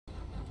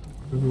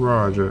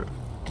Garage at?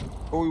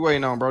 What we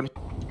waiting on, Brody?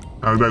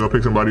 I was about to go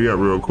pick somebody up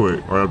real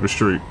quick, right up the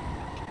street.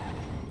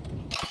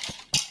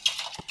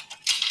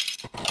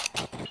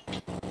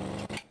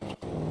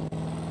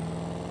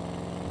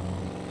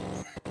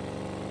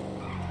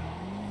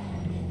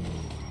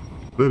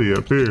 Liddy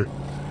up here.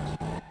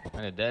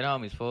 And the dead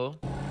homies, fool.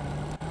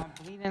 I'm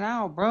bleeding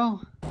out, bro.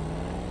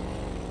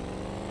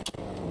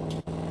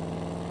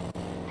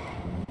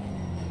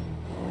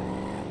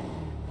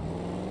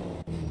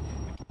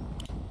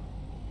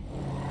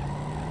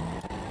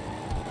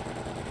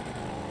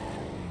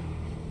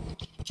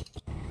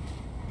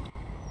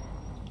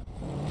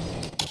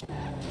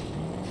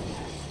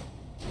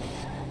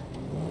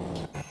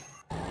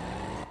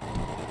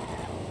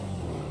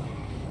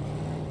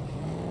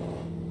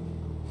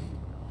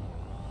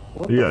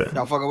 Yeah.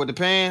 Y'all fucking with the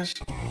pans?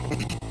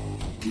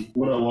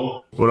 What up,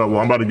 Will? What up? Well,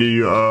 I'm about to give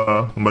you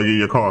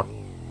a car.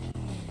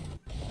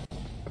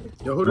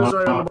 Yo, who this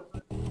right on the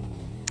bike?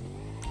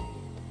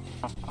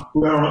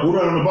 Who that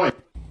on the bike?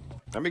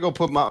 Let me go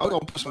put my. I'm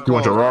gonna put some. You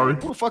want your Rari?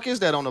 Who the fuck is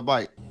that on the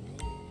bike?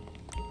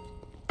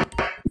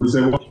 You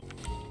say what?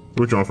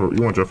 Which one for?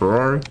 You want your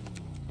Ferrari?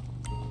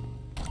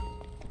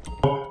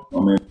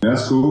 I mean,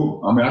 that's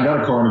cool. I mean, I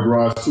got a car in the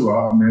garage too.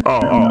 I mean,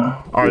 All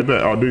right,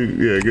 bet. I'll do.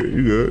 Yeah,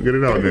 you good? Get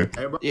it out then.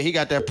 Yeah, he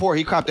got that Porsche.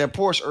 He copped that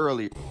Porsche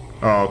earlier.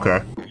 Oh,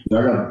 okay. Yeah,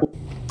 I got a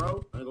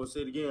Bro, I ain't gonna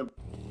say it again.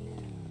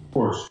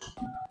 Porsche.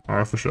 All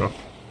right, for sure.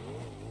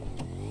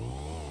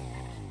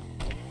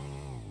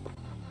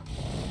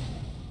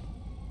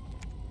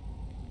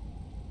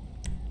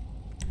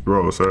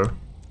 Roll, sir.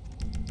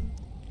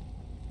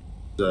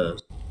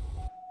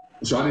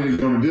 So I need to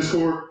get on the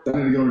Discord.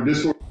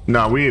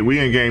 Nah, we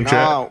in game chat.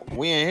 No,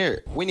 we ain't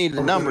here. We need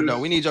the number though.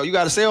 We need your. You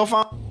got a cell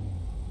phone?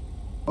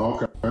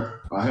 Okay,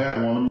 I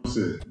had one. Let me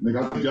see.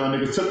 Nigga, I think y'all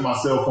niggas took my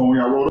cell phone when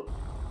y'all rolled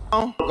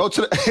up. Go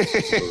to the.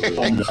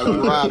 I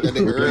robbed that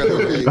nigga earlier.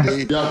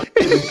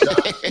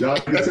 Y'all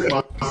niggas took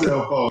my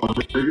cell phone,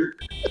 nigga.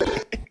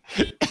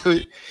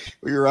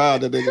 we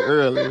robbed that nigga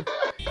earlier.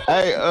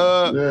 Hey,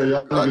 Yeah, we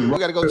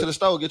gotta go to the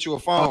store get you a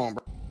phone,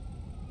 bro.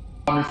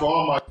 I mean, for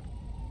all my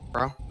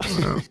Bro.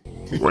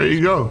 Where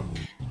you go?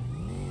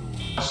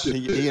 shit.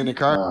 He in the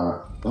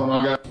car. Hold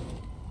on, I got.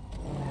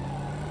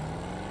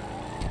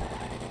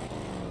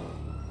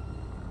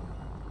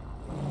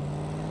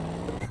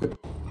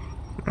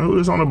 Who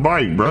is on the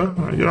bike, bro?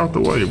 Get out the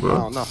way, I bro.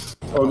 don't know.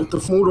 Oh, get the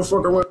food the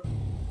fuck away,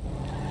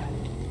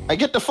 Hey,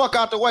 get the fuck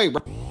out the way,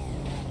 bro.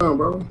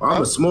 bro.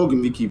 I'm a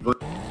smoking. Me keep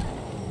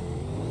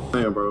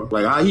playing, bro.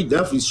 Like, he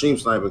definitely stream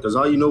sniping because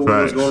all you know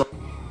what's going on.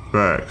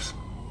 Facts.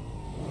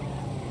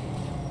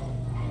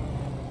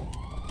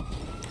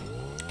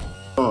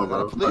 Oh,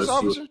 bro. Police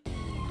officer?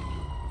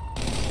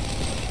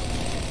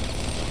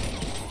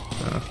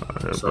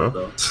 That's Sorry,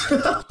 bro.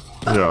 bro.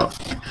 Yeah.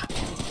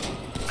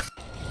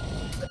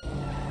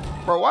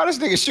 Bro, why this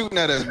nigga shooting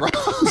at us, bro?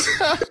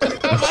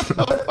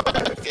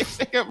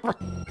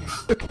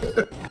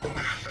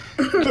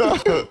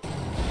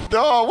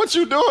 Dog, what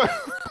you doing?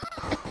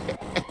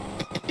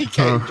 He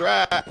can't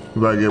drive.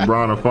 You better get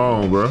Brian a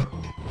phone, bro.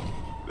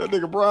 That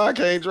nigga Brian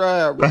can't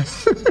drive, bro.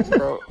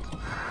 Bro.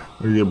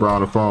 You get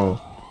Brian a phone.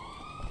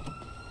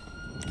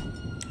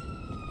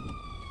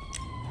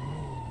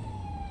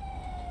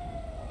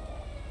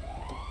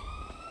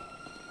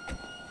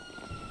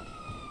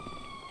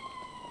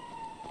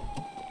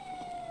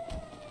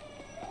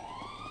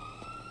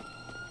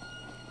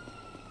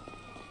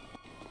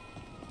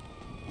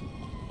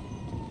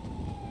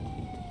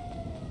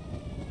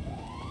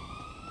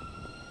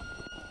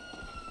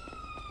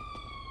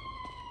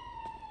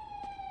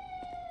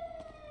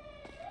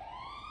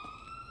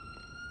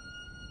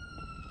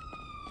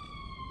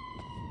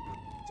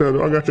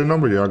 So, I got your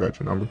number? Yeah, I got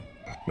your number.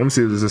 Let me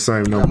see if it's the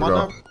same number, though.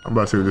 number? I'm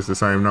about to see if it's the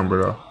same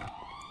number, though.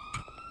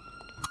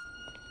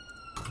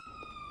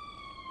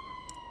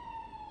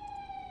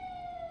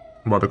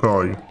 I'm about to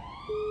call you.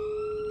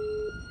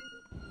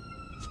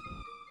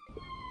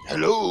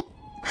 Hello.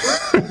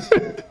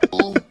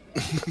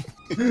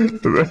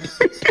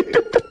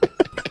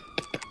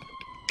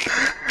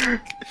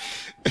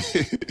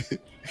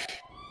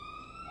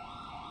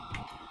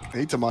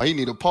 He talking about he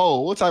need a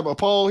pole. What type of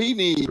pole he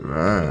need?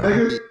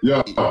 Man.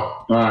 Yeah.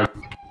 All right.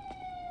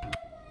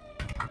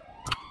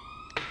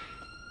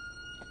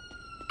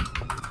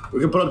 We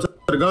can pull up to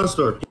the gun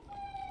store.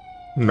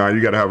 Nah,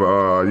 you gotta have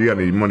a, you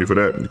gotta need money for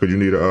that because you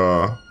need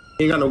a,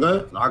 You ain't got no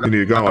gun? No, I got, you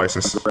need a gun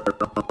license.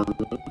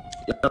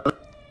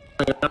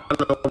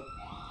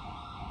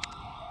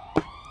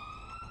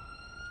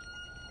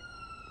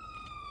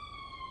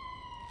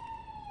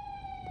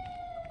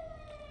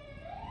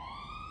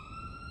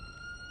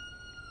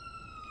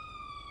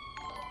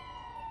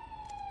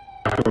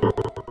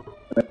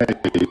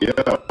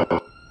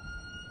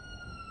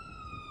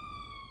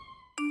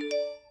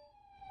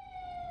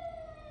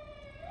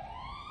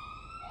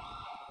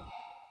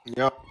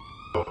 Yep.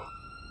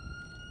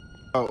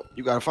 Oh,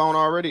 you got a phone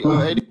already?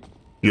 80?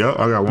 Yeah,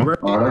 I got one.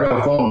 All right, I got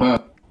a phone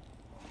now.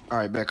 All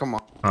right, man, come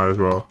on. All right, as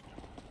well.